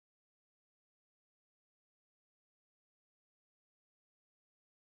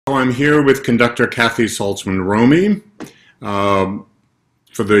So I'm here with conductor Kathy Saltzman Romey.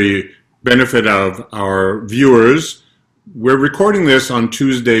 For the benefit of our viewers, we're recording this on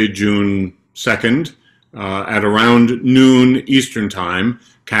Tuesday, June 2nd at around noon Eastern Time.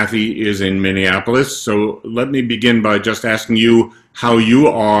 Kathy is in Minneapolis, so let me begin by just asking you how you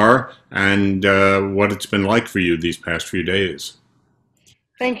are and what it's been like for you these past few days.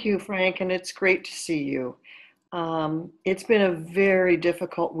 Thank you, Frank, and it's great to see you. It's been a very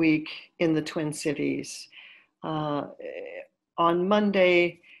difficult week in the Twin Cities. On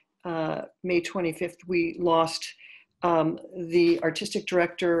Monday, May 25th, we lost the artistic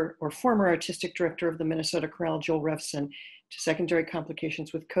director or former artistic director of the Minnesota Chorale, Joel Refson, to secondary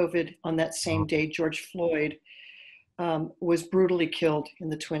complications with COVID. On that same day, George Floyd was brutally killed in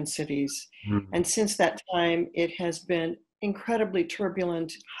the Twin Cities. Mm-hmm. And since that time, it has been incredibly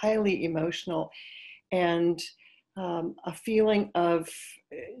turbulent, highly emotional, and a feeling of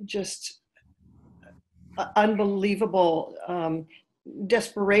just unbelievable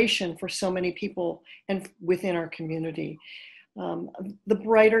desperation for so many people and within our community. The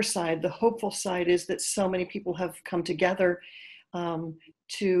brighter side, the hopeful side, is that so many people have come together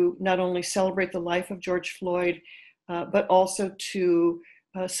to not only celebrate the life of George Floyd, but also to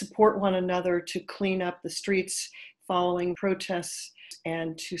support one another, to clean up the streets following protests,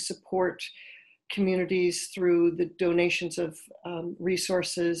 and to support communities through the donations of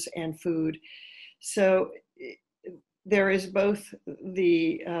resources and food. So there is both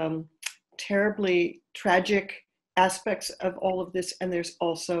the terribly tragic aspects of all of this, and there's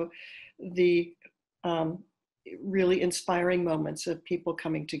also the really inspiring moments of people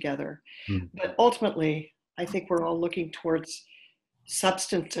coming together. Mm. But ultimately, I think we're all looking towards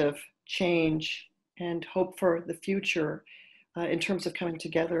substantive change and hope for the future in terms of coming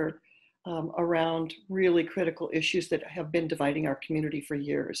together around really critical issues that have been dividing our community for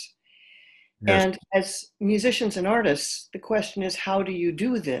years. Yes. And as musicians and artists, the question is, how do you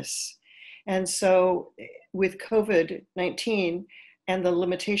do this? And so with COVID-19 and the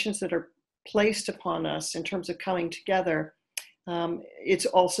limitations that are placed upon us in terms of coming together, it's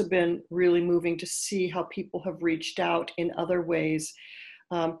also been really moving to see how people have reached out in other ways,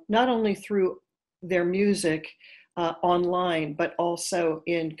 not only through their music online, but also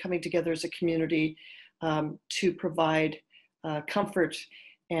in coming together as a community to provide comfort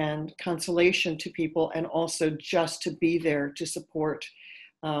and consolation to people, and also just to be there to support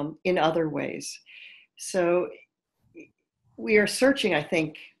in other ways. So we are searching, I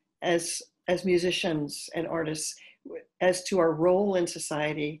think, as musicians and artists, as to our role in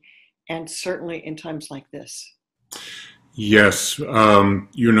society, and certainly in times like this. Yes,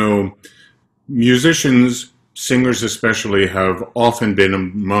 musicians, singers especially, have often been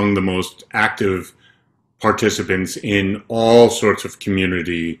among the most active participants in all sorts of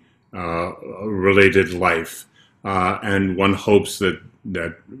community related life. And one hopes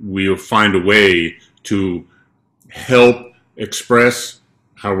that we'll find a way to help express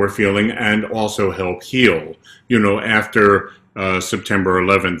how we're feeling and also help heal. You know, after September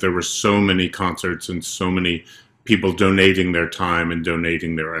 11th, there were so many concerts and so many people donating their time and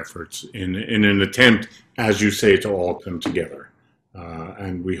donating their efforts in an attempt, as you say, to all come together.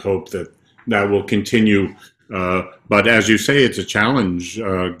 And we hope that will continue. But as you say, it's a challenge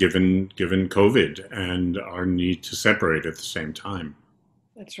given COVID and our need to separate at the same time.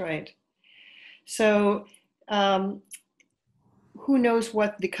 That's right. So who knows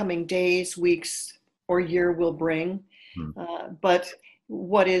what the coming days, weeks, or year will bring. But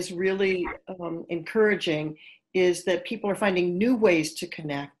what is really encouraging is that people are finding new ways to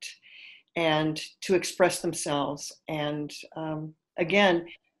connect and to express themselves, and again,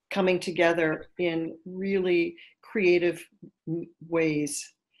 coming together in really creative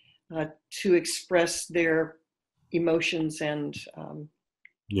ways to express their emotions and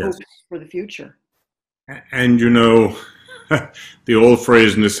Yes. hopes for the future. And you know, the old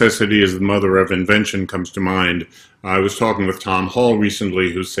phrase, necessity is the mother of invention, comes to mind. I was talking with Tom Hall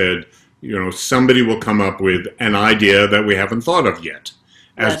recently, who said, you know, somebody will come up with an idea that we haven't thought of yet,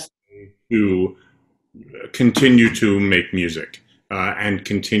 as to continue to make music and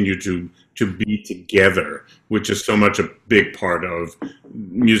continue to be together, which is so much a big part of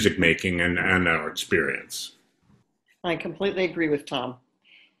music making and our experience. I completely agree with Tom.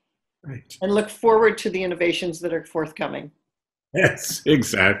 Right. And look forward to the innovations that are forthcoming. Yes,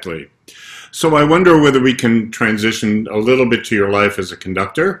 exactly. So I wonder whether we can transition a little bit to your life as a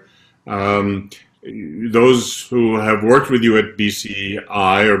conductor. Those who have worked with you at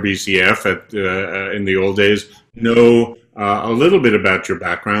BCI or BCF in the old days know a little bit about your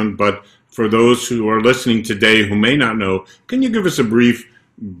background, but for those who are listening today who may not know, can you give us a brief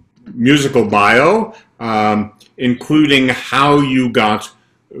musical bio, including how you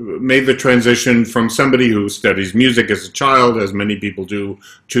made the transition from somebody who studies music as a child, as many people do,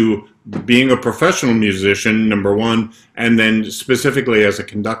 to being a professional musician, number one, and then specifically as a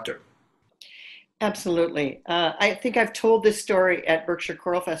conductor. Absolutely. I think I've told this story at Berkshire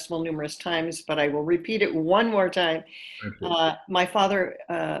Choral Festival numerous times, but I will repeat it one more time. My father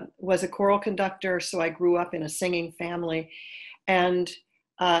was a choral conductor, so I grew up in a singing family. And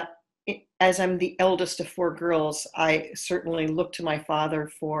as I'm the eldest of four girls, I certainly look to my father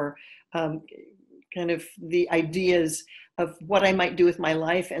for kind of the ideas of what I might do with my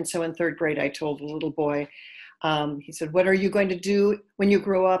life. And so in third grade, I told a little boy, he said, "What are you going to do when you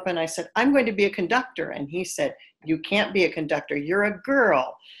grow up?" And I said, "I'm going to be a conductor." And he said, "You can't be a conductor. You're a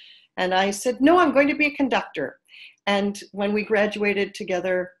girl." And I said, "No, I'm going to be a conductor." And when we graduated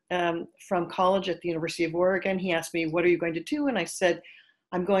together from college at the University of Oregon, he asked me, "What are you going to do?" And I said,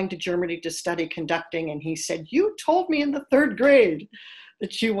 "I'm going to Germany to study conducting." And he said, "You told me in the third grade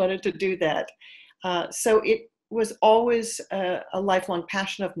that you wanted to do that." So it was always a lifelong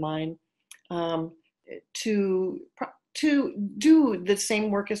passion of mine. To do the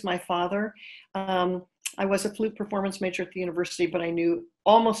same work as my father. I was a flute performance major at the university, but I knew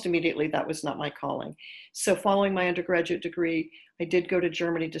almost immediately that was not my calling. So following my undergraduate degree, I did go to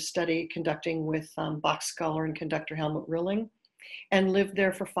Germany to study conducting with Bach scholar and conductor Helmut Rilling, and lived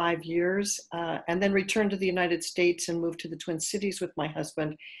there for 5 years, and then returned to the United States and moved to the Twin Cities with my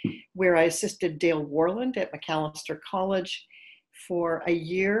husband, where I assisted Dale Warland at Macalester College for a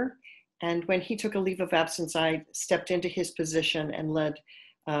year. And when he took a leave of absence, I stepped into his position and led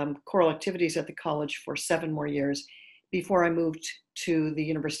choral activities at the college for 7 more years before I moved to the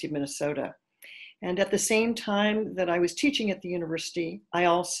University of Minnesota. And at the same time that I was teaching at the university, I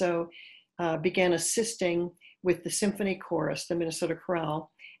also began assisting with the symphony chorus, the Minnesota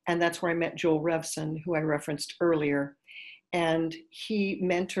Chorale, and that's where I met Joel Revson, who I referenced earlier. And he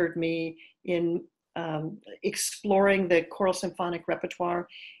mentored me in exploring the choral symphonic repertoire,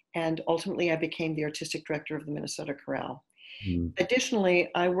 and ultimately I became the artistic director of the Minnesota Chorale. Additionally,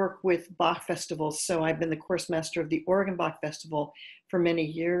 I work with Bach festivals, so I've been the course master of the Oregon Bach Festival for many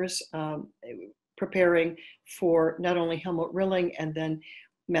years, preparing for not only Helmut Rilling and then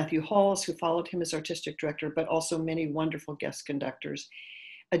Matthew Halls, who followed him as artistic director, but also many wonderful guest conductors.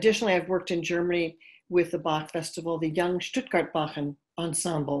 Additionally, I've worked in Germany with the Bach Festival, the Young Stuttgart Bach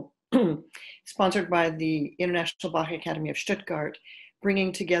Ensemble, sponsored by the International Bach Academy of Stuttgart,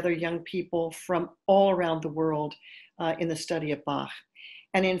 bringing together young people from all around the world in the study of Bach.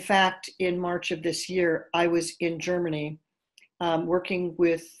 And in fact, in March of this year, I was in Germany working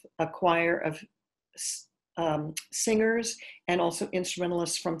with a choir of singers and also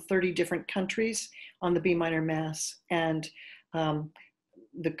instrumentalists from 30 different countries on the B minor Mass, and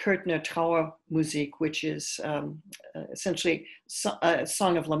the Kürtner Trauermusik, which is essentially a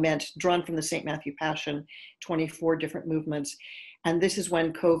song of lament drawn from the St. Matthew Passion, 24 different movements. And this is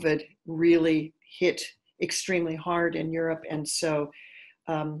when COVID really hit extremely hard in Europe. And so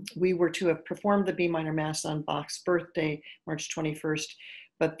we were to have performed the B minor Mass on Bach's birthday, March 21st,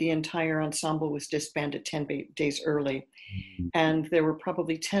 but the entire ensemble was disbanded 10 days early. And there were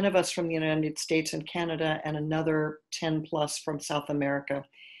probably 10 of us from the United States and Canada, and another 10 plus from South America.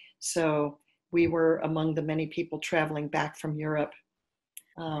 So we were among the many people traveling back from Europe.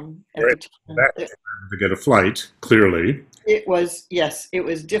 Right. To get a flight, clearly. It was, yes, it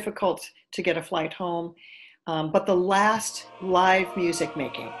was difficult to get a flight home. But the last live music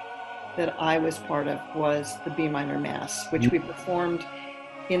making that I was part of was the B minor Mass, which we performed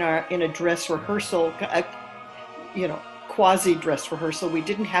in a dress rehearsal, quasi dress rehearsal. We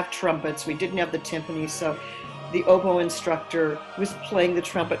didn't have trumpets, we didn't have the timpani, so the oboe instructor was playing the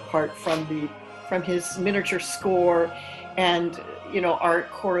trumpet part from his miniature score, and our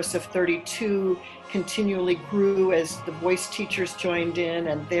chorus of 32 continually grew as the voice teachers joined in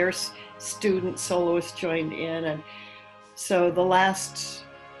and their student soloists joined in. And so the last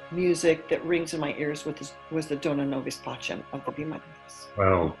music that rings in my ears was the Dona Nobis Pacem of the B minor Mass.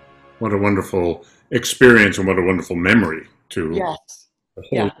 Wow, what a wonderful experience and what a wonderful memory too. Yes.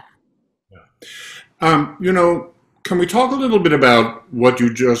 Yeah. Can we talk a little bit about what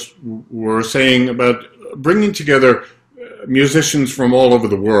you just were saying about bringing together musicians from all over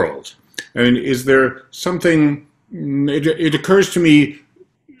the world? And is there something, it occurs to me,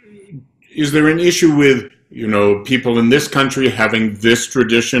 is there an issue with, people in this country having this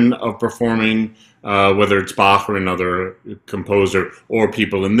tradition of performing, whether it's Bach or another composer, or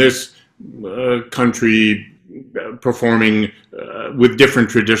people in this country performing with different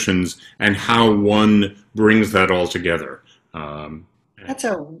traditions, and how one brings that all together? That's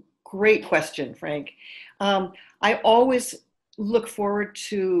a great question, Frank. I always look forward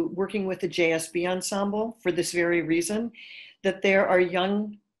to working with the JSB ensemble for this very reason, that there are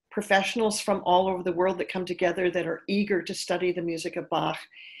young professionals from all over the world that come together that are eager to study the music of Bach,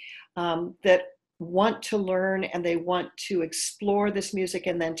 that want to learn and they want to explore this music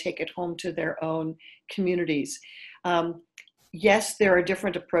and then take it home to their own communities. Yes, there are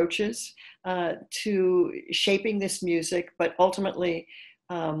different approaches to shaping this music, but ultimately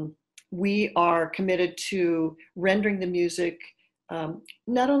we are committed to rendering the music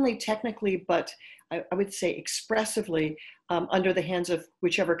not only technically, but I would say expressively under the hands of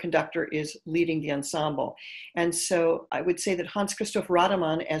whichever conductor is leading the ensemble. And so I would say that Hans Christoph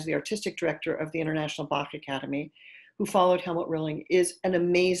Rademann, as the artistic director of the International Bach Academy, who followed Helmut Rilling, is an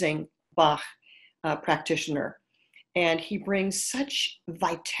amazing Bach practitioner. And he brings such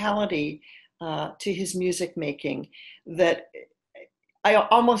vitality to his music making that I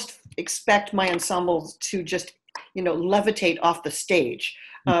almost expect my ensembles to just, levitate off the stage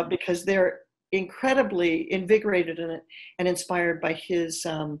because they're incredibly invigorated in it and inspired by his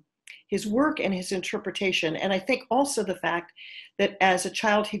work and his interpretation. And I think also the fact that as a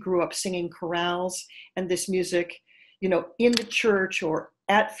child he grew up singing chorales and this music, in the church or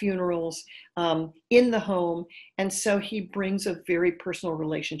at funerals, in the home, and so he brings a very personal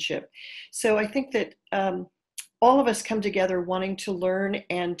relationship. So I think that all of us come together wanting to learn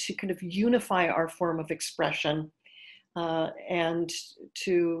and to kind of unify our form of expression and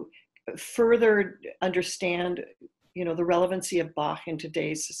to further understand, the relevancy of Bach in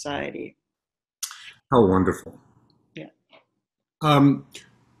today's society. How wonderful. Yeah.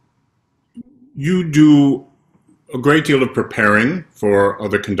 You do a great deal of preparing for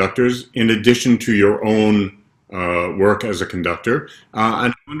other conductors in addition to your own work as a conductor.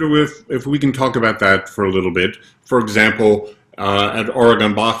 And I wonder if we can talk about that for a little bit. For example, at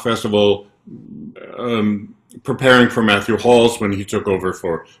Oregon Bach Festival, preparing for Matthew Halls when he took over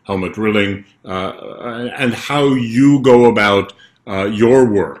for Helmut Rilling, and how you go about your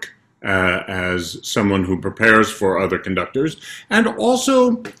work as someone who prepares for other conductors, and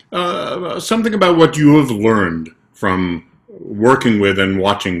also something about what you have learned from working with and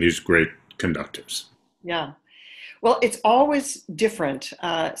watching these great conductors. Yeah. Well, it's always different.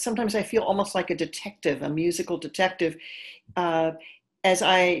 Sometimes I feel almost like a detective, a musical detective, as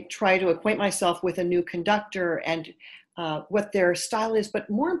I try to acquaint myself with a new conductor and what their style is, but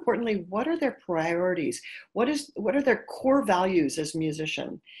more importantly, what are their priorities? What are their core values as a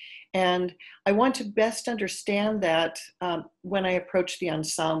musician? And I want to best understand that when I approach the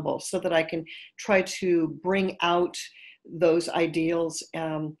ensemble so that I can try to bring out those ideals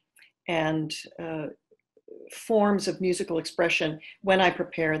and forms of musical expression when I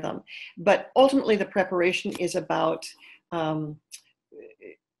prepare them. But ultimately, the preparation is about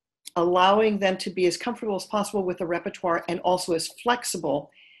allowing them to be as comfortable as possible with the repertoire and also as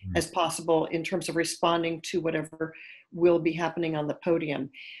flexible as possible in terms of responding to whatever will be happening on the podium.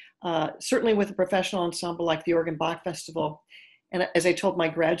 Certainly with a professional ensemble like the Oregon Bach Festival, and as I told my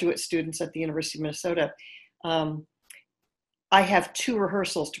graduate students at the University of Minnesota, I have 2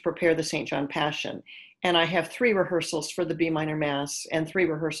 rehearsals to prepare the St. John Passion, and I have 3 rehearsals for the B minor Mass and 3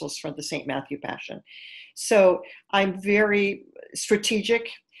 rehearsals for the St. Matthew Passion. So I'm very strategic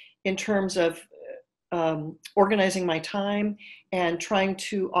in terms of organizing my time and trying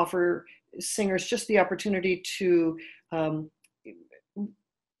to offer singers just the opportunity to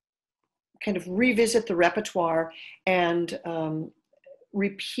kind of revisit the repertoire and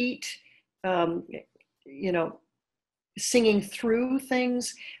repeat, singing through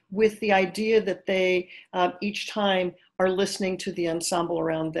things with the idea that they each time are listening to the ensemble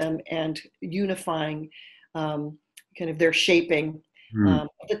around them and unifying kind of their shaping,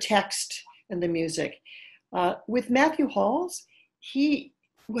 the text and the music. With Matthew Halls, he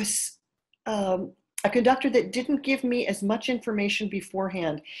was a conductor that didn't give me as much information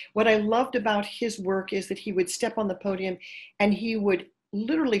beforehand. What I loved about his work is that he would step on the podium and he would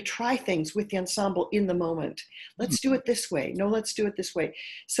literally try things with the ensemble in the moment. Let's do it this way. No, let's do it this way.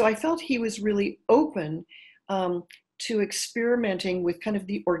 So I felt he was really open to experimenting with kind of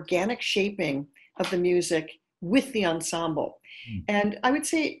the organic shaping of the music with the ensemble. And I would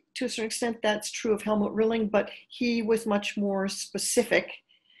say to a certain extent that's true of Helmut Rilling, but he was much more specific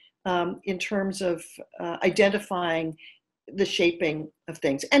in terms of identifying the shaping of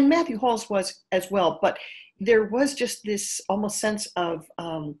things. And Matthew Halls was as well, but there was just this almost sense of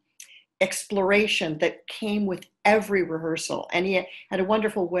exploration that came with every rehearsal. And he had a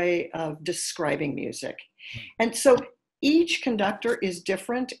wonderful way of describing music. And so each conductor is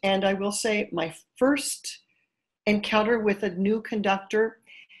different. And I will say my first encounter with a new conductor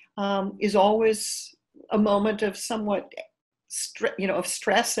is always a moment of somewhat of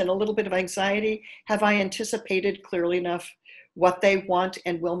stress and a little bit of anxiety. Have I anticipated clearly enough what they want,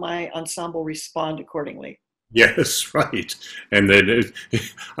 and will my ensemble respond accordingly? Yes, right. And then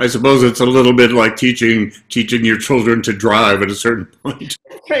I suppose it's a little bit like teaching your children to drive at a certain point.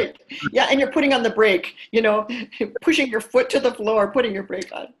 Right. Yeah, and you're putting on the brake, pushing your foot to the floor, putting your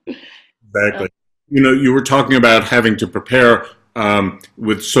brake on. Exactly. You were talking about having to prepare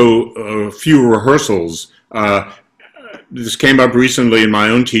with so few rehearsals. This came up recently in my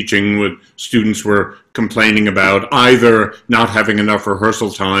own teaching with students were complaining about either not having enough rehearsal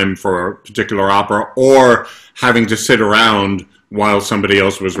time for a particular opera or having to sit around while somebody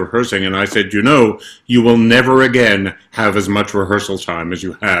else was rehearsing. And I said, you will never again have as much rehearsal time as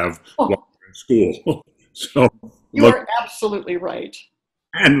you have while you're in school. So you are absolutely right.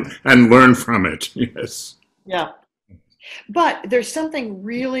 And learn from it. Yes. Yeah. But there's something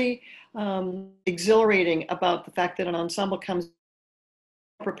really exhilarating about the fact that an ensemble comes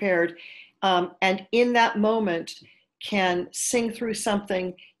prepared and in that moment can sing through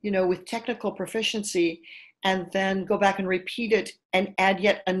something, with technical proficiency, and then go back and repeat it and add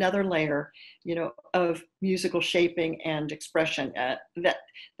yet another layer, of musical shaping and expression.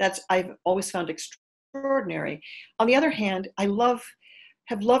 That's I've always found extraordinary. On the other hand,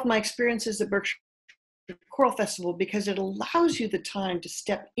 have loved my experiences at Berkshire Choral Festival because it allows you the time to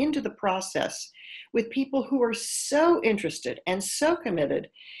step into the process with people who are so interested and so committed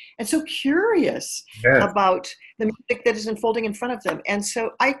and so curious about the music that is unfolding in front of them. And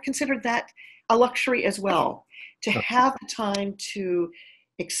so I consider that a luxury as well, to have the time to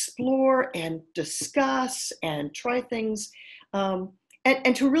explore and discuss and try things,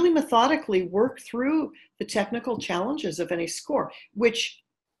 and to really methodically work through the technical challenges of any score, which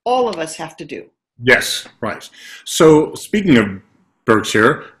all of us have to do. Yes, right. So speaking of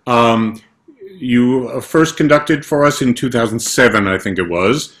Berkshire, you first conducted for us in 2007, I think it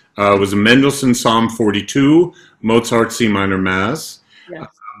was. It was a Mendelssohn Psalm 42, Mozart C minor Mass. Yes.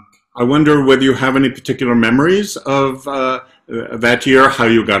 I wonder whether you have any particular memories of that year, how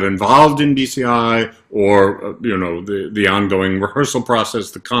you got involved in BCI, or the ongoing rehearsal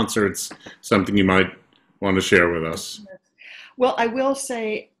process, the concerts, something you might want to share with us. Well, I will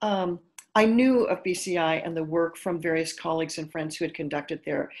say I knew of BCI and the work from various colleagues and friends who had conducted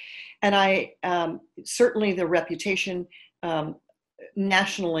there. And I certainly the reputation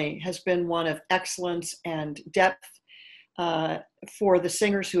nationally has been one of excellence and depth for the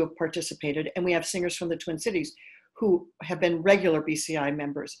singers who have participated. And we have singers from the Twin Cities who have been regular BCI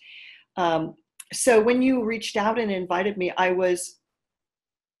members. So when you reached out and invited me, I was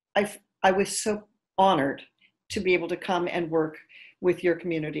so honored to be able to come and work with your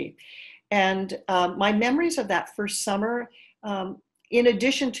community. And my memories of that first summer, in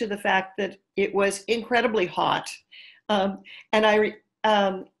addition to the fact that it was incredibly hot, and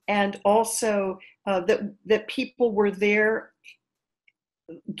also that people were there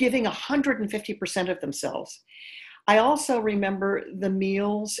giving 150% of themselves. I also remember the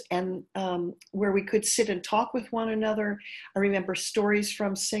meals and where we could sit and talk with one another. I remember stories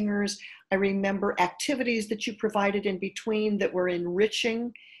from singers. I remember activities that you provided in between that were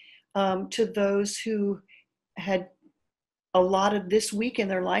enriching to those who had allotted this week in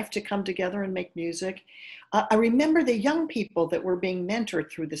their life to come together and make music. I remember the young people that were being mentored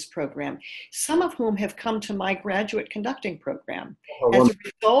through this program, some of whom have come to my graduate conducting program as a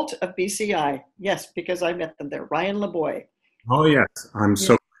result of BCI. Yes, because I met them there. Ryan LeBoy. Oh, yes. I'm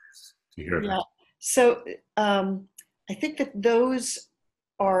so pleased to hear that. So I think that those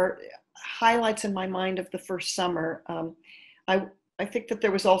are highlights in my mind of the first summer. I think that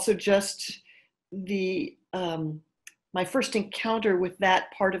there was also just my first encounter with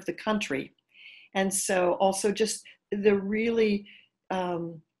that part of the country. And so also just the really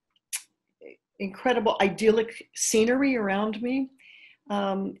incredible idyllic scenery around me,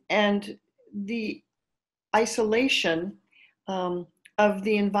 and the isolation of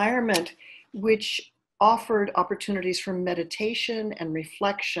the environment, which offered opportunities for meditation and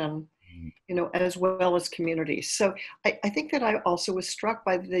reflection, as well as community. So I think that I also was struck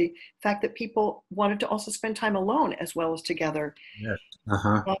by the fact that people wanted to also spend time alone as well as together. Yes.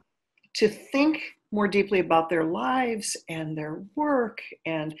 To think more deeply about their lives and their work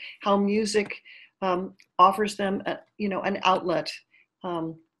and how music offers them, an outlet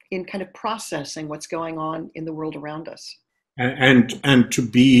in kind of processing what's going on in the world around us. And to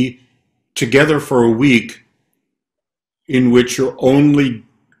be together for a week in which your only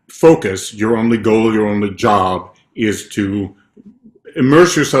focus, your only goal, your only job is to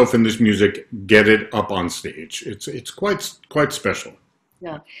immerse yourself in this music, get it up on stage. It's quite special.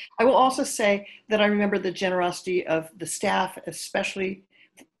 Yeah. I will also say that I remember the generosity of the staff, especially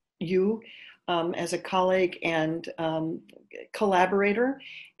you, as a colleague and collaborator.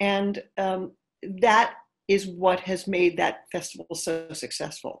 And that is what has made that festival so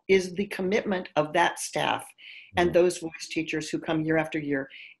successful, is the commitment of that staff and those voice teachers who come year after year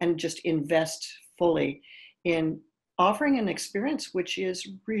and just invest fully in offering an experience which is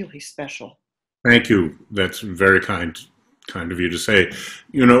really special. Thank you. That's very kind of you to say.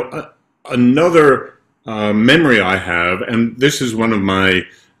 You know, another memory I have, and this is one of my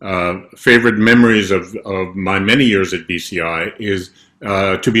favorite memories of my many years at BCI, is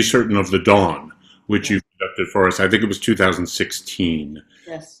To Be Certain of the Dawn, which you Yes. conducted for us. I think it was 2016.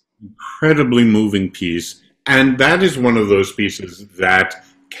 Yes. Incredibly moving piece. And that is one of those pieces that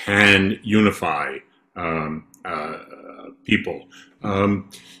can unify people.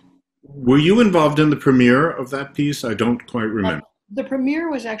 Were you involved in the premiere of that piece? I don't quite Uh, remember. the premiere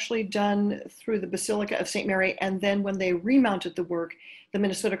was actually done through the Basilica of St. Mary, and then when they remounted the work, the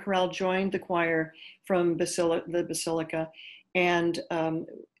Minnesota Chorale joined the choir from the Basilica, and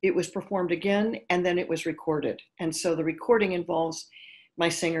it was performed again, and then it was recorded. And so the recording involves my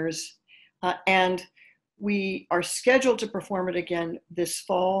singers, and we are scheduled to perform it again this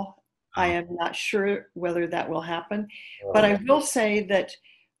fall. I am not sure whether that will happen, but I will say that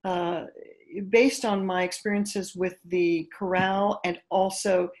uh, based on my experiences with the chorale and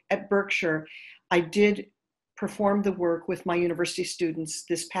also at Berkshire, I did perform the work with my university students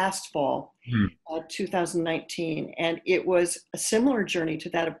this past fall, Hmm. 2019. And it was a similar journey to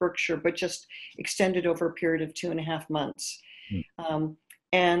that of Berkshire, but just extended over a period of 2.5 months. Um,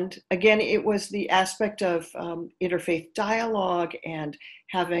 and again, it was the aspect of interfaith dialogue and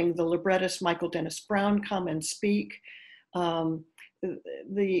having the librettist Michael Dennis Brown come and speak. Um,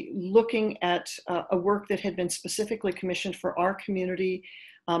 the looking at a work that had been specifically commissioned for our community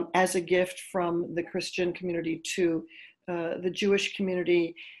as a gift from the Christian community to the Jewish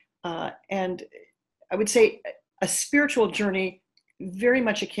community. And I would say a spiritual journey very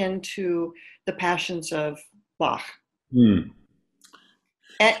much akin to the passions of Bach. Hmm.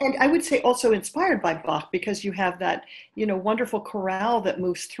 And I would say also inspired by Bach, because you have that, wonderful chorale that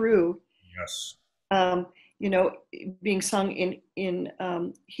moves through, Yes. um, you know, being sung in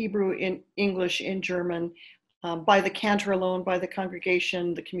Hebrew, in English, in German, by the cantor alone, by the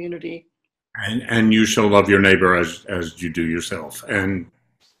congregation, the community. And you shall love your neighbor as you do yourself. And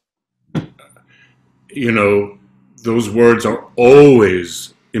you know, those words are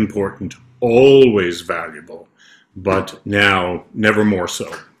always important, always valuable, but now never more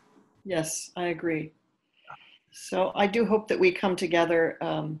so. Yes, I agree. So I do hope that we come together.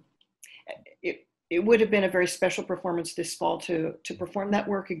 It would have been a very special performance this fall to perform that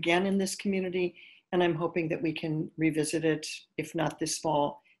work again in this community, and I'm hoping that we can revisit it, if not this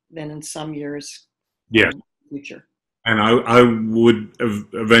fall, then in some years Yes. in the future. And I would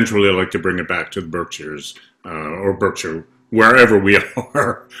eventually like to bring it back to the Berkshires or Berkshire, wherever we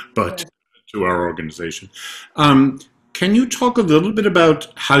are, but Yes. to our organization. Um, can you talk a little bit about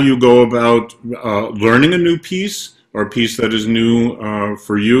how you go about learning a new piece or a piece that is new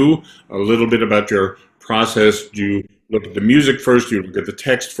for you? A little bit about your process. Do you look at the music first? Do you look at the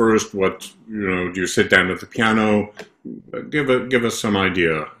text first? Do you sit down at the piano? Give us some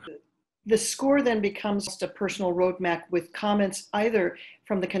idea. The score then becomes a personal roadmap with comments either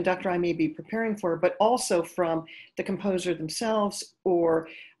from the conductor I may be preparing for, but also from the composer themselves, or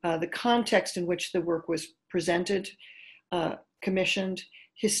the context in which the work was presented, commissioned,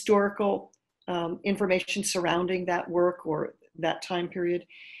 historical information surrounding that work or that time period.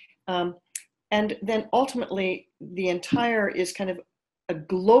 Um, and then ultimately, the entire is kind of a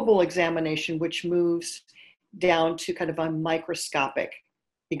global examination, which moves down to kind of a microscopic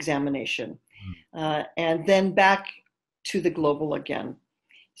examination, and then back to the global again.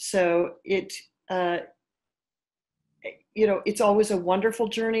 So uh, it's always a wonderful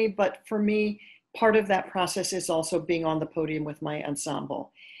journey, but for me, part of that process is also being on the podium with my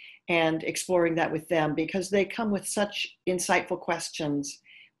ensemble and exploring that with them, because they come with such insightful questions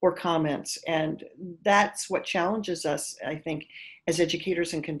or comments. And that's what challenges us, I think, as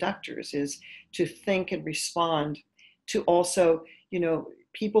educators and conductors, is to think and respond to also,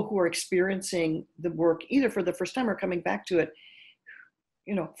 people who are experiencing the work either for the first time or coming back to it,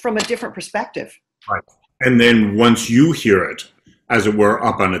 from a different perspective. Right. And then once you hear it, as it were,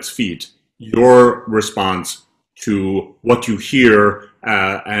 up on its feet, your response to what you hear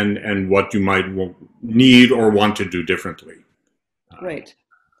and what you might need or want to do differently. Right,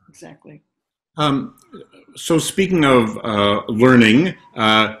 exactly. Um, so speaking of learning,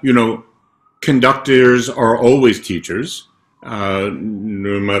 conductors are always teachers,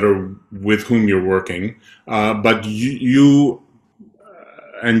 no matter with whom you're working. But you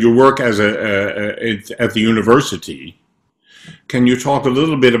and your work at the university. Can you talk a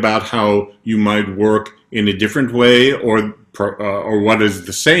little bit about how you might work in a different way, or what is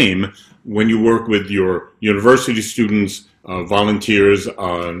the same when you work with your university students, volunteers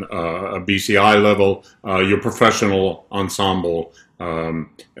on a BCI level, your professional ensemble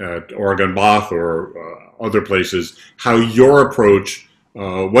at Oregon Bach or other places? How your approach,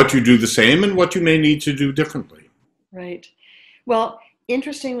 what you do the same, and what you may need to do differently. Right. Well,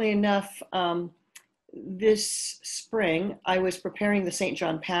 interestingly enough, this spring I was preparing the St.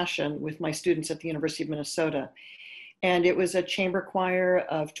 John Passion with my students at the University of Minnesota. And it was a chamber choir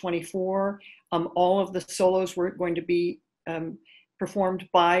of 24. All of the solos were going to be performed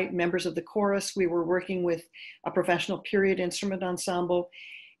by members of the chorus. We were working with a professional period instrument ensemble,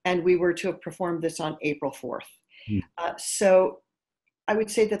 and we were to have performed this on April 4th. So I would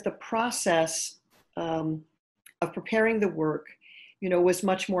say that the process of preparing the work, was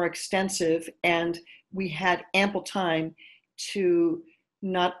much more extensive, and we had ample time to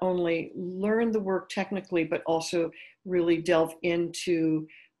not only learn the work technically, but also really delve into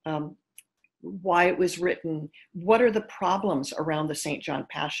why it was written. What are the problems around the St. John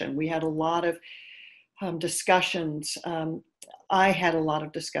Passion? We had a lot of discussions. I had a lot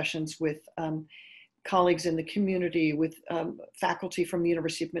of discussions with colleagues in the community, with faculty from the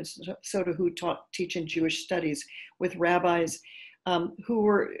University of Minnesota who teach in Jewish studies, with rabbis who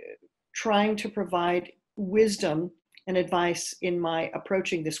were trying to provide wisdom and advice in my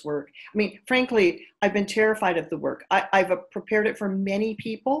approaching this work. I mean, frankly, I've been terrified of the work. I've prepared it for many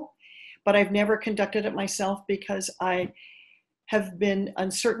people, but I've never conducted it myself because I have been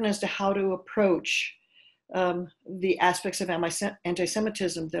uncertain as to how to approach the aspects of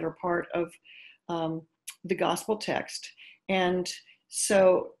anti-Semitism that are part of the gospel text. And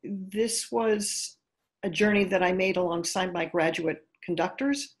so this was a journey that I made alongside my graduate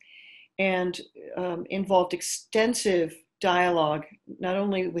conductors, and involved extensive dialogue, not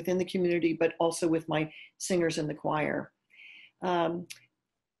only within the community, but also with my singers in the choir. On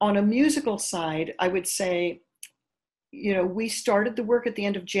a musical side, I would say, we started the work at the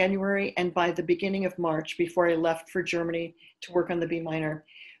end of January, and by the beginning of March, before I left for Germany to work on the B minor,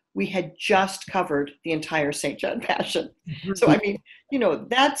 we had just covered the entire St. John Passion. So, I mean,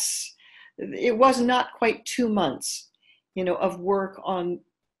 it was not quite 2 months, of work on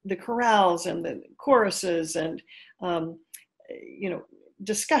the chorales and the choruses and,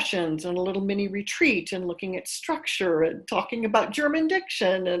 discussions and a little mini retreat and looking at structure and talking about German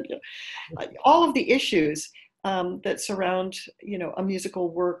diction and all of the issues that surround, a musical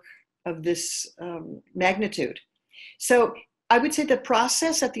work of this magnitude. So I would say the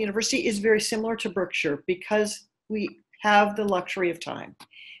process at the university is very similar to Berkshire because we have the luxury of time,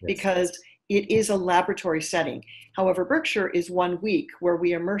 because it is a laboratory setting. However, Berkshire is 1 week where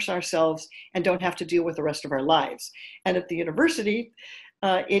we immerse ourselves and don't have to deal with the rest of our lives. And at the university,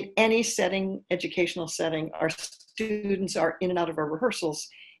 in any setting, educational setting, our students are in and out of our rehearsals,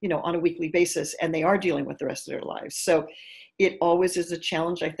 on a weekly basis, and they are dealing with the rest of their lives. So it always is a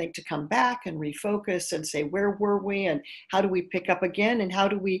challenge, I think, to come back and refocus and say, where were we and how do we pick up again, and how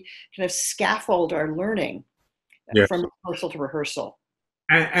do we kind of scaffold our learning Yes. from rehearsal to rehearsal?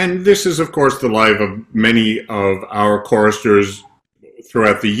 And this is, of course, the life of many of our choristers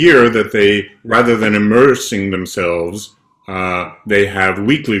throughout the year, that they, rather than immersing themselves, they have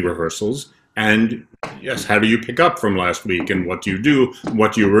weekly rehearsals. And yes, how do you pick up from last week, and what do you do,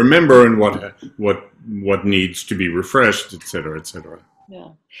 what do you remember, and what needs to be refreshed, et cetera, et cetera. Yeah.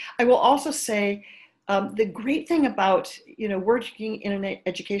 I will also say the great thing about, working in an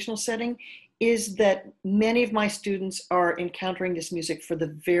educational setting is that many of my students are encountering this music for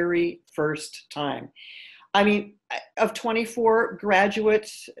the very first time. I mean, of 24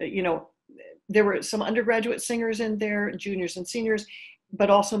 graduates, there were some undergraduate singers in there, juniors and seniors, but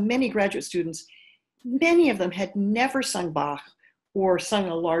also many graduate students. Many of them had never sung Bach or sung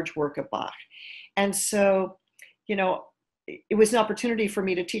a large work of Bach. And so, it was an opportunity for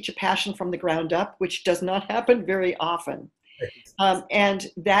me to teach a passion from the ground up, which does not happen very often. And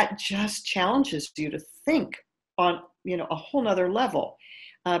that just challenges you to think on, a whole nother level,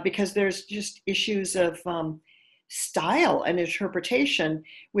 because there's just issues of style and interpretation,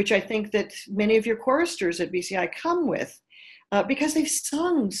 which I think that many of your choristers at BCI come with, because they've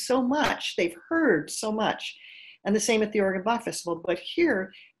sung so much, they've heard so much. And the same at the Oregon Bach Festival. But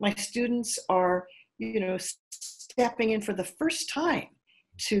here, my students are, stepping in for the first time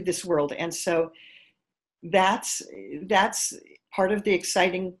to this world. And so that's part of the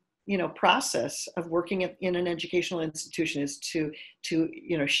exciting, process of working in an educational institution, is to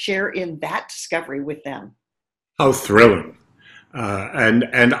share in that discovery with them. How thrilling.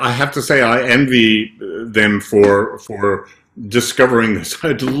 And I have to say, I envy them for discovering this.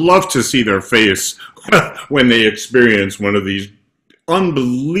 I'd love to see their face when they experience one of these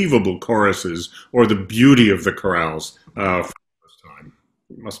unbelievable choruses or the beauty of the chorales for the first time.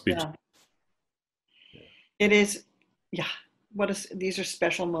 It must be. Yeah, it is. Yeah, these are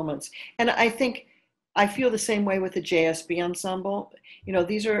special moments, and I think I feel the same way with the JSB ensemble.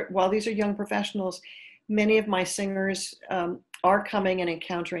 While these are young professionals, many of my singers are coming and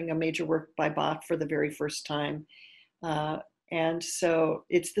encountering a major work by Bach for the very first time. And so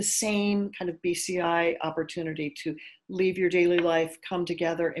it's the same kind of BCI opportunity to leave your daily life, come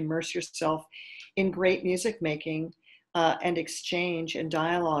together, immerse yourself in great music making, and exchange and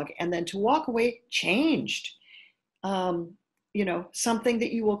dialogue, and then to walk away changed. Something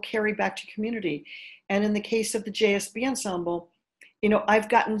that you will carry back to community. And in the case of the JSB ensemble, I've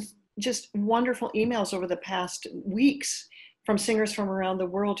gotten just wonderful emails over the past weeks from singers from around the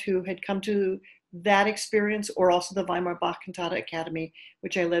world who had come to that experience, or also the Weimar Bach Cantata Academy,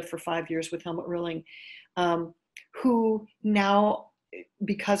 which I led for 5 years with Helmut Rilling, who now,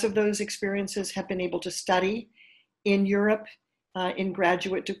 because of those experiences, have been able to study in Europe in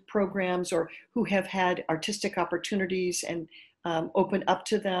graduate programs, or who have had artistic opportunities and open up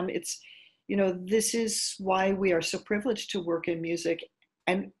to them. This is why we are so privileged to work in music,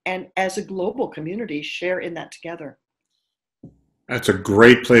 and as a global community share in that together. That's a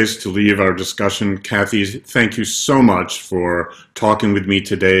great place to leave our discussion. Kathy, thank you so much for talking with me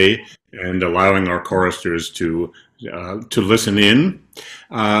today and allowing our choristers to listen in.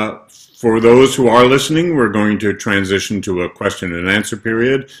 For those who are listening, we're going to transition to a question and answer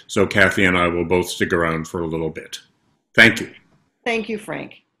period, so Kathy and I will both stick around for a little bit. Thank you. Thank you,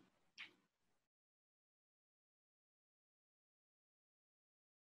 Frank.